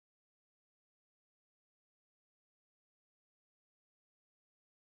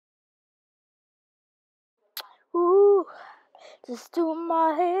Ooh, just do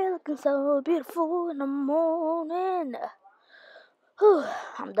my hair looking so beautiful in the morning. Whew,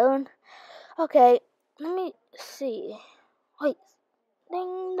 I'm done. Okay, let me see. Wait,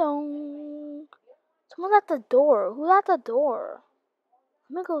 ding dong. Someone's at the door. Who's at the door?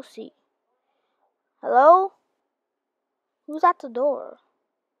 Let me go see. Hello? Who's at the door?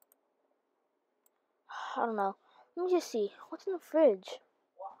 I don't know. Let me just see. What's in the fridge?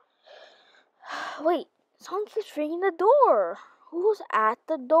 Wait, someone keeps ringing the door. Who's at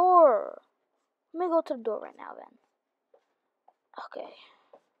the door? Let me go to the door right now then. Okay.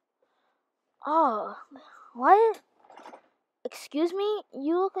 Oh, what? Excuse me?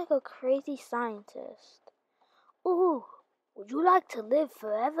 You look like a crazy scientist. Ooh, would you like to live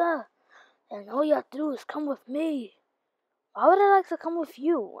forever? And all you have to do is come with me. Why would I like to come with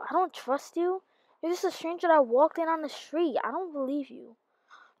you? I don't trust you. You're just a stranger that walked in on the street. I don't believe you.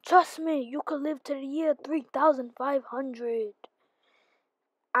 Trust me, you could live to the year 3,500.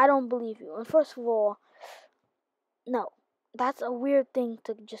 I don't believe you. And first of all, no. That's a weird thing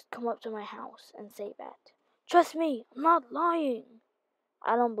to just come up to my house and say that. Trust me, I'm not lying.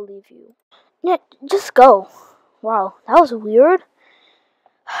 I don't believe you. Yeah, just go. Wow, that was weird.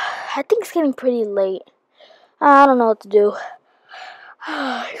 I think it's getting pretty late. I don't know what to do.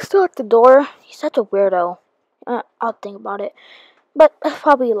 He's still at the door. He's such a weirdo. I'll think about it. But that's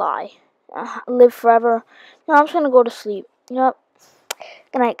probably a lie. Live forever. No, I'm just gonna go to sleep. Yep.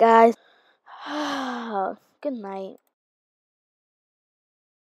 Good night, guys. Good night.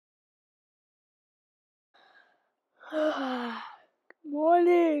 Good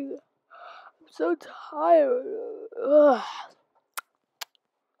morning. I'm so tired. Ugh.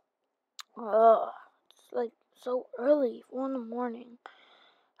 It's like so early, 1 in the morning.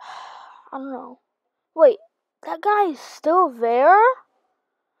 I don't know. Wait, that guy is still there?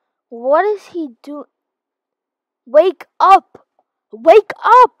 What is he doing? Wake up! Wake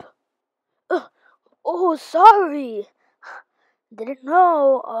up! Ugh. Oh, sorry. Didn't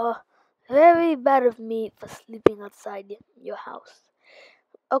know. Very bad of me for sleeping outside your house.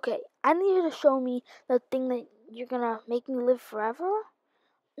 Okay, I need you to show me the thing that you're gonna make me live forever.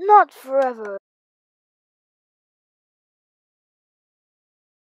 Not forever.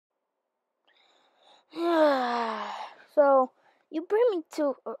 So, you bring me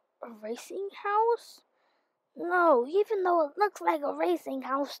to a racing house? No, even though it looks like a racing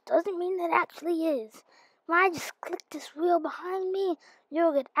house, doesn't mean it actually is. When I just click this wheel behind me,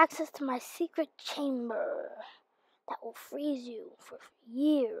 you'll get access to my secret chamber that will freeze you for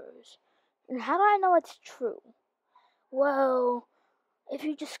years. And how do I know it's true? Well, if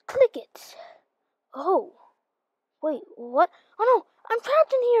you just click it. Oh, wait, what? Oh no, I'm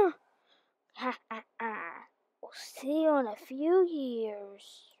trapped in here! Ha ha ha. We'll see you in a few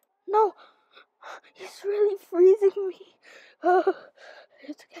years. No, he's really freezing me.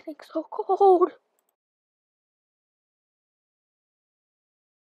 It's getting so cold.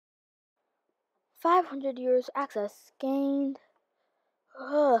 500 years access gained.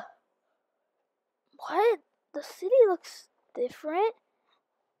 Ugh. What? The city looks different.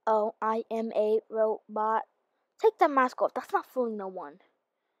 Oh, I am a robot. Take that mask off. That's not fooling no one.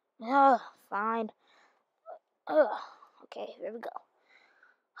 Ugh, fine. Ugh. Okay, here we go.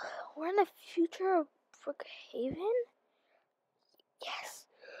 We're in the future of BrookHaven? Yes.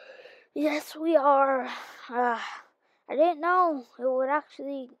 Yes, we are. I didn't know it would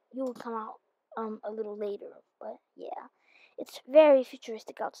actually, you would come out a little later, but yeah. It's very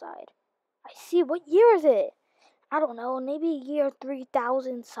futuristic outside. I see. What year is it? I don't know. Maybe year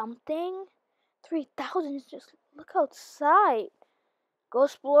 3,000 something? 3,000 is just, look outside. Go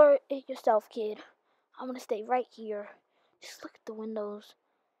explore it yourself, kid. I'm gonna stay right here. Just look at the windows.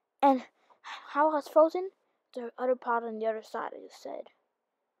 And how it's frozen? The other part on the other side, I just said.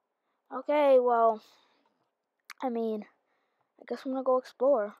 Okay, well, I mean, I guess I'm gonna go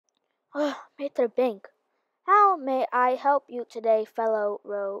explore. Made their bank. How may I help you today, fellow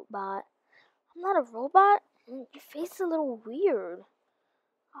robot? I'm not a robot. Your face is a little weird.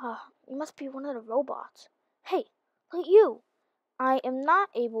 You must be one of the robots. Hey, look at you. I am not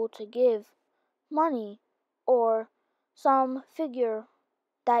able to give money or some figure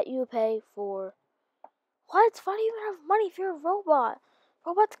that you pay for. What? Why do you even have money if you're a robot?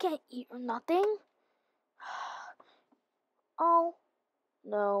 Robots can't eat or nothing. Oh,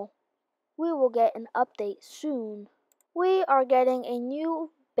 no. We will get an update soon. We are getting a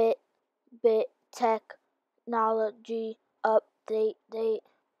new bit technology update date.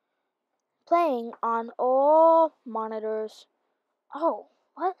 Playing on all monitors. Oh,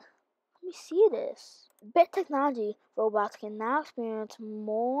 what? Let me see this. Bit technology robots can now experience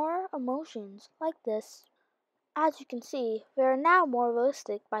more emotions like this. As you can see, we are now more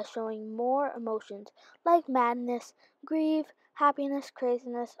realistic by showing more emotions like madness, grief, happiness,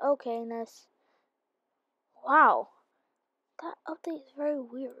 craziness, okayness. Wow, that update is very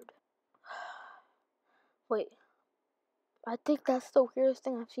weird. Wait, I think that's the weirdest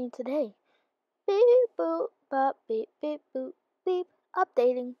thing I've seen today. Beep boop bop beep beep boop beep.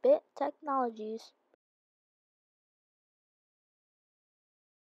 Updating bit technologies.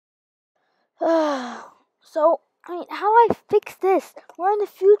 So, how do I fix this? We're in the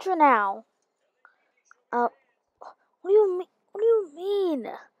future now. Uh, what do you mean? What do you mean?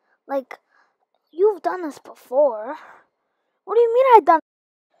 Like, you've done this before. What do you mean I've done?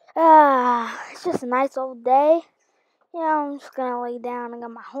 It's just a nice old day. I'm just gonna lay down and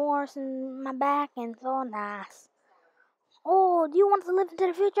got my horse in my back, and it's all nice. Oh, do you want to live into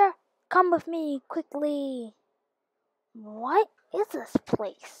the future? Come with me quickly. What is this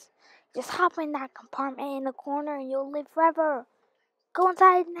place? Just hop in that compartment in the corner and you'll live forever. Go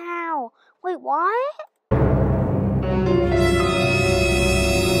inside now. Wait, what?